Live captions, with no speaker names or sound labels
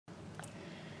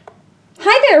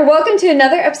Hi there, welcome to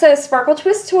another episode of Sparkle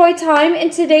Twist Toy Time,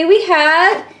 and today we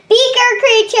have Beaker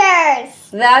Creatures!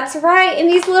 That's right, and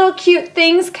these little cute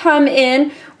things come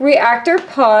in reactor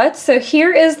pods. So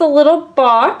here is the little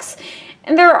box,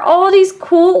 and there are all these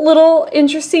cool little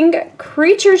interesting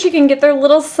creatures. You can get their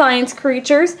little science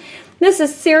creatures. This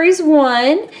is series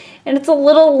 1, and it's a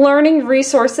little learning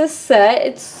resources set.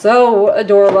 It's so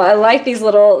adorable. I like these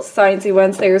little sciencey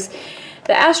ones. There's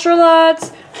the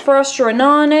astrolots,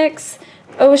 frostronautics,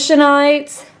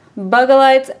 oceanites,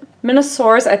 bugalites,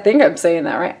 minosaurs. I think I'm saying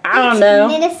that right. I don't know.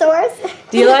 Minosaurs?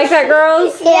 Do you like that,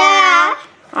 girls? Yeah.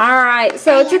 Alright,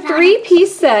 so it's a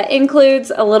 3-piece set.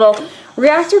 Includes a little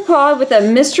reactor pod with a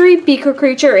mystery beaker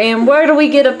creature. And where do we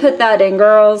get to put that in,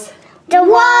 girls? The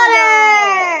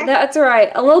water! That's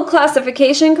right. A little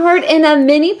classification card and a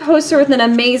mini poster with an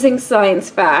amazing science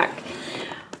fact.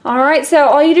 Alright, so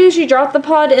all you do is you drop the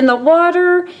pod in the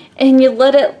water and you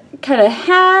let it kind of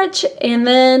hatch, and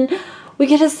then we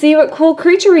get to see what cool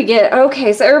creature we get.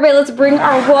 Okay, so everybody, let's bring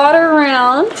our water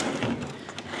around.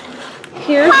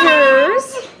 Here's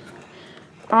yours.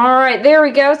 Alright, there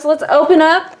we go. So let's open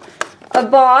up a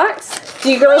box.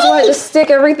 Do you girls want to just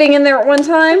stick everything in there at one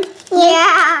time?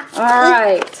 Yeah.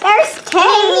 Alright. There's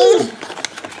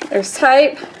tape. There's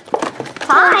tape.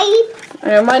 Pipe.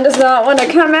 And mine does not want to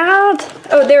come out.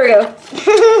 Oh, there we go.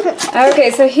 Okay,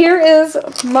 so here is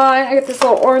mine. I got this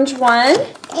little orange one.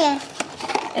 Yeah.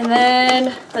 And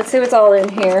then, let's see what's all in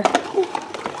here.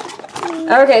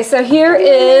 Okay, so here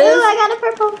is... Ooh, I got a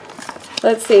purple.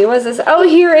 Let's see, what's this? Oh,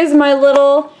 here is my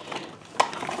little...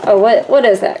 Oh, what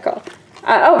is that called?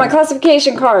 Oh, my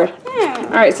classification card.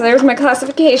 Alright, so there's my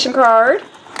classification card.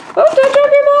 Oh, don't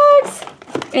drop your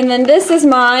box! And then this is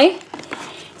my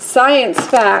science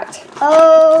fact.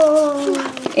 Oh.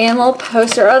 And a little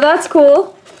poster. Oh, that's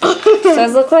cool.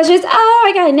 Says little questions. Oh,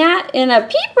 I got a gnat and a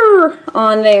peeper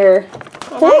on there.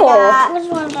 Cool.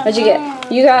 What'd you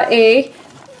get? You got a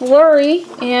flurry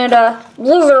and a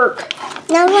blizzard.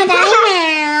 Know what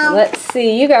I have? Let's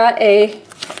see. You got a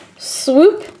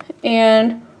swoop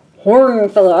and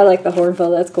hornfellow. I like the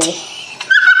hornfellow. That's cool.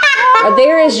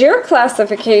 There is your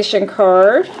classification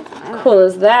card. Cool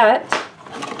as that.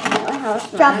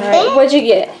 Drop Right, what'd you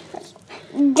get?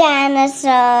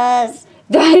 Dinosaurs.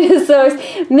 Dinosaurs.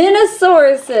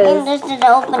 Minosauruses. And there's an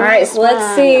open. Alright, so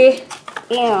let's see.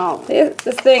 Ew.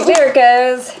 This thing. There it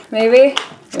goes. Maybe.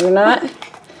 Maybe not.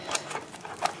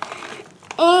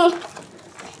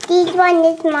 This one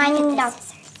is mine.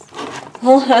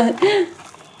 Hold on.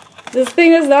 This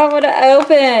thing is not want to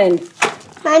open.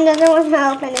 Mine doesn't want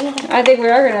to open either. I think we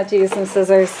are going to have to use some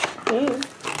scissors.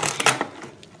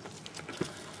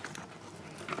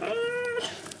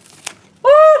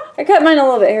 Oh, I cut mine a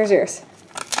little bit. Here's yours.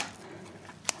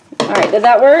 Alright, did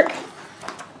that work?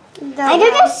 I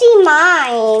didn't see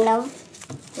mine.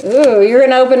 Ooh, you're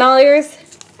going to open all yours?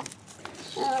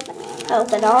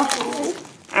 Open all.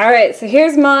 Alright, so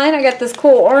here's mine. I got this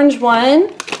cool orange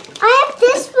one. I have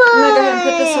this one. I'm going to go ahead and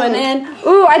put this one in.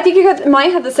 Ooh, I think you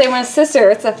might have the same one as sister.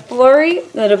 It's a flurry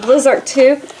and a blizzard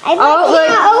too.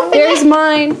 Oh, look, there's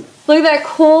mine. Look at that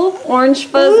cool orange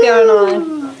fuzz going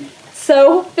on.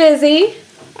 So fizzy.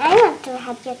 I want to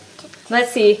have your.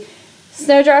 Let's see.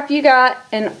 Snowdrop, you got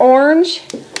an orange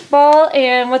ball,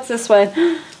 and what's this one?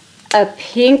 A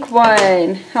pink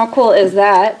one. How cool is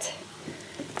that?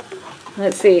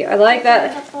 Let's see. I like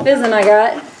that fizzing I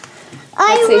got.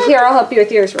 Let's see. Here, I'll help you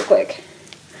with yours real quick.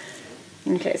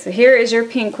 Okay, so here is your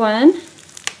pink one.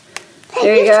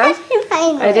 There you go.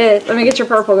 I did. Let me get your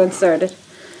purple one started.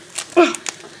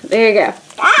 There you go.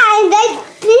 There's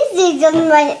pieces of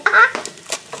my.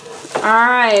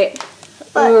 Alright.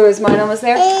 Ooh, is mine almost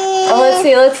there? Oh,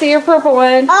 let's see your purple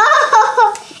one.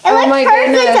 Oh, it looks my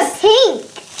perfect goodness. to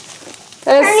pink.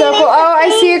 That is so cool. Oh, I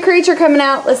see a creature coming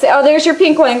out. Let's see. Oh, there's your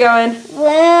pink one going.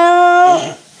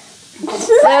 Well,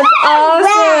 that's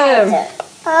awesome.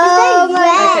 Oh my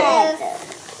God.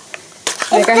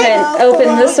 Okay. Go ahead and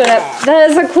open this one up. That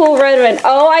is a cool red one.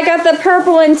 Oh, I got the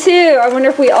purple one too. I wonder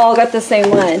if we all got the same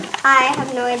one. I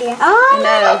have no idea. Oh,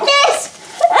 No. look at this.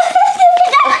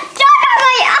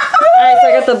 Alright, so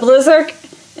I got the blizzard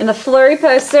and the flurry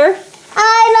poster.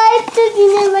 I like to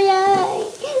see in my eye.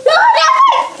 Look at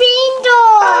my finger.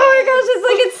 Oh my gosh, it's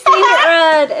like it's stained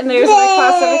red. And there's my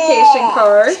classification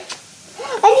card.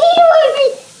 I need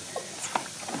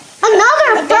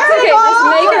another purple. That's okay, just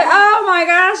make it. Oh my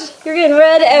gosh, you're getting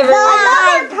red everywhere.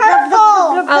 Another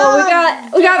purple. Oh,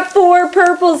 we got 4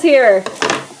 purples here.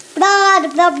 Blah,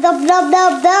 blah, blah, blah,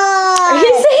 blah, blah. Are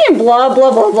you saying blah,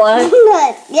 blah, blah, blah?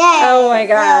 Yeah. Oh my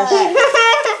gosh.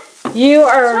 You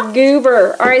are a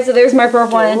goober. Alright, so there's my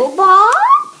purple one.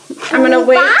 I'm gonna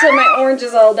wait till my orange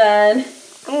is all done.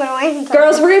 I'm gonna wait.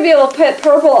 Girls, we're gonna be able to put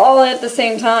purple all in at the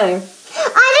same time.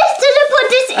 I just didn't put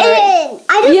this in.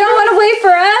 You don't want to wait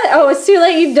for us? Oh, it's too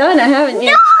late. You've done it, haven't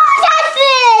you? No, that's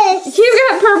this. You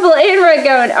got purple and red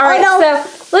going. All right, no. so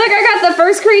look, I got the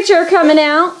first creature coming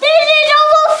out. This is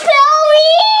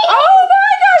overflowing. Oh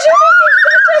my gosh, you're making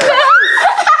such a mess.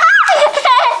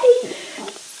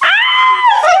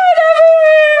 It's going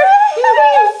everywhere.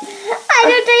 I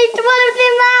just ate one of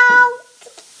them out.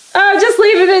 Oh, just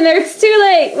leave it in there. It's too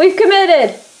late. We've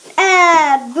committed.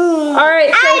 Boom. All right,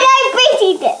 so I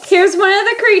appreciate it. here's one of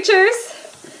the creatures.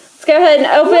 Let's go ahead and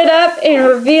open it up and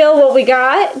reveal what we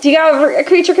got. Do you got a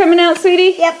creature coming out,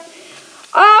 sweetie? Yep.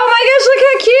 Oh my gosh, look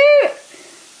how cute.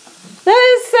 That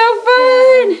is so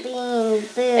fun.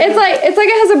 It's like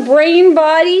it has a brain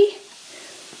body.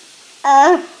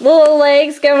 Little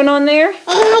legs going on there. Oh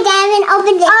my god, I haven't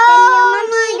opened it. Oh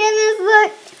my goodness,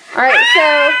 look. All right, so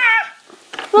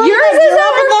yours is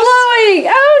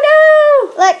overflowing. Oh no.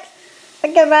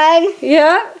 Look at mine.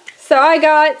 Yep. So I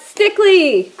got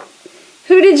Stickly.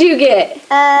 Who did you get?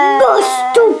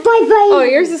 Bye-bye. Oh,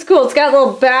 yours is cool. It's got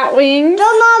little bat wings. No,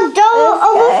 Mom, don't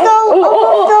overflow.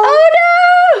 Oh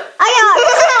no! I got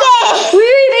cricket. We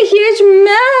made a huge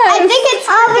mess. I think it's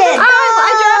cricket. Oh,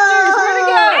 I dropped yours. Where'd it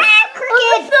go?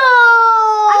 Cricket.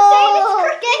 I'm saying it's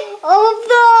cricket.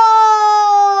 Overflow.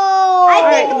 I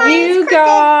think mine is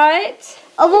cricket.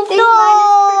 You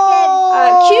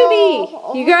got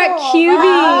QB. You got QB.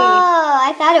 Oh,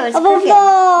 I thought it was cricket.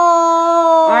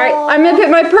 All right, I'm gonna put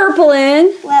my purple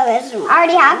in. Well, I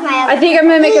already have my other. I think I'm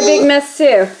gonna make a big mess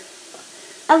too.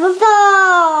 I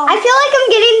feel like I'm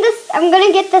getting this. I'm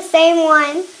gonna get the same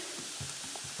one.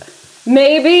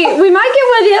 Maybe we might get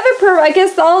one of the other purple. I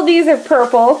guess all of these are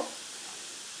purple.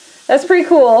 That's pretty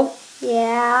cool.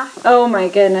 Yeah. Oh my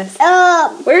goodness.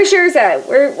 Where's yours at?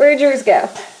 Where'd yours go?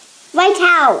 My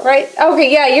towel. Right. Okay.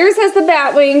 Yeah. Yours has the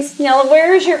bat wings. Now,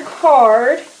 where's your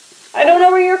card? I don't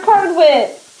know where your card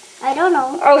went. I don't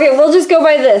know. Okay, we'll just go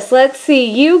by this. Let's see.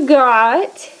 You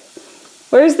got.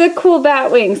 Where's the cool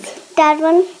bat wings? That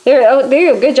one. There. Oh, there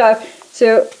you go. Good job.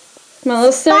 So, my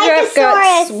little snowdrop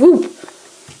got swoop.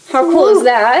 How cool is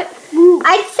that?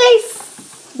 I'd say.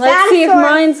 Let's see if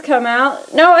mine's come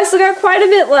out. No, I still got quite a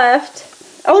bit left.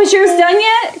 Oh, is yours done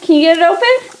yet? Can you get it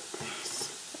open?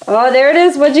 Oh, there it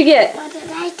is. What'd you get? What did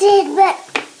I did? But.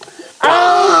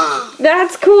 Oh,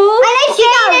 that's cool. I think you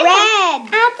got red.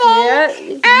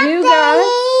 Yeah, you got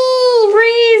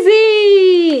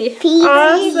Freezy.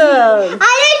 Awesome. I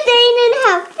didn't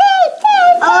have.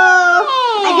 Oh,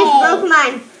 I just broke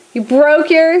mine. You broke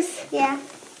yours? Yeah.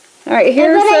 All right,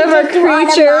 here's some of our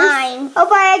creatures.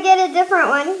 Hope I get a different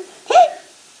one.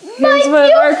 Here's one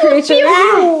of our creatures.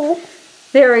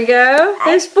 There we go.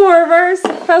 There's 4 of ours.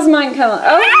 How's mine coming?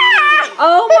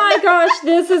 Oh my gosh,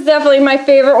 this is definitely my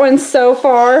favorite one so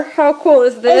far. How cool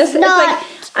is this? It's like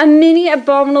a mini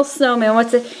abominable snowman.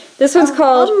 What's it? This one's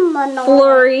called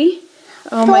Flurry.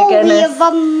 Oh my goodness.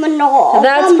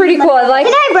 That's pretty cool. I like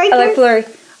Flurry.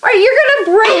 All right, you're gonna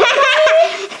break it?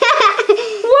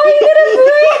 Why are you gonna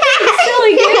break it,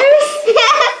 silly goose?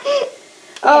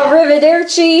 Oh,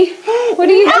 Rividerci. What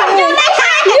are you doing? Oh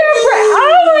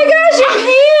my gosh, your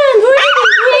hand! Look at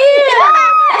your hand!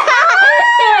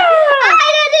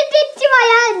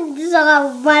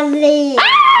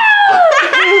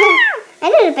 I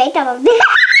did a bake of them.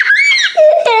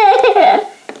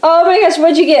 Oh my gosh,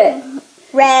 what'd you get?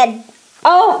 Red.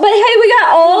 Oh, but hey, we got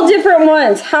all different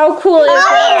ones. How cool is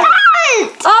that?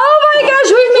 Oh my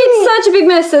gosh, we've made such a big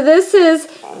mess. So this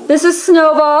is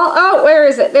Snowball. Oh, where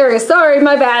is it? There it is. Sorry,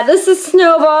 my bad. This is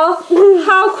Snowball.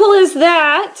 How cool is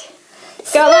that?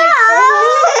 It's got like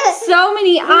so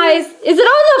many eyes. Is it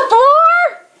on the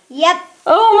floor? Yep.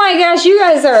 Oh my gosh, you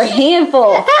guys are a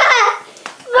handful.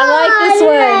 I like this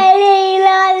one.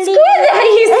 Squid,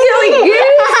 you silly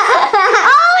goose.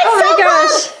 Oh my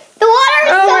gosh. The water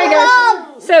is so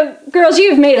gosh. So, girls,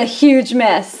 you've made a huge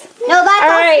mess. No, that's all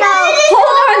right.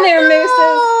 Hold on there, mooses.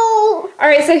 All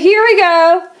right, so here we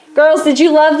go. Girls, did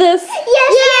you love this?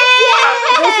 Yes.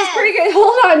 This is pretty good.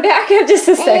 Hold on, back up just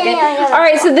a second. All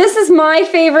right, so this is my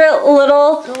favorite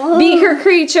little beaker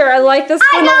creature. I like this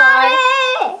one a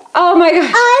lot. Oh my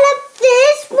gosh. I love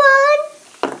this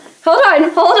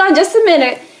one. Hold on just a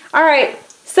minute. All right,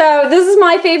 so this is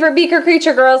my favorite beaker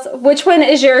creature, girls. Which one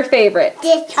is your favorite?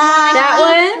 This one. That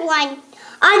one?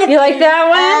 You like that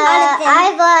one?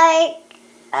 I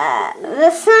like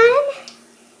this one.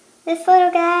 This little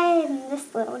guy and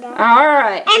this little guy. All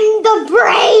right. And the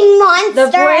brain monster.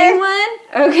 The brain one?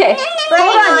 Okay.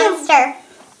 Brain monster.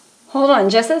 Hold on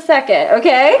just a second,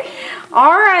 okay?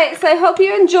 Alright, so I hope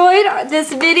you enjoyed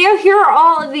this video. Here are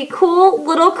all of the cool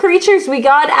little creatures we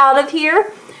got out of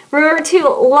here. Remember to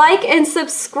like and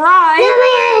subscribe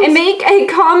and make a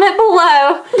comment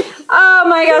below. Oh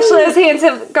my gosh, those hands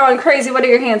have gone crazy. What do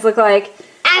your hands look like?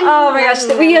 Oh my gosh,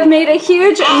 we have made a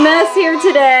huge mess here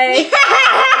today.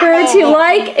 Remember to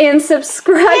like and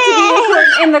subscribe to the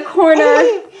unicorn in the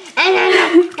corner.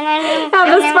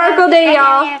 Have a sparkle day,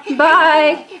 y'all.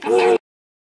 Bye.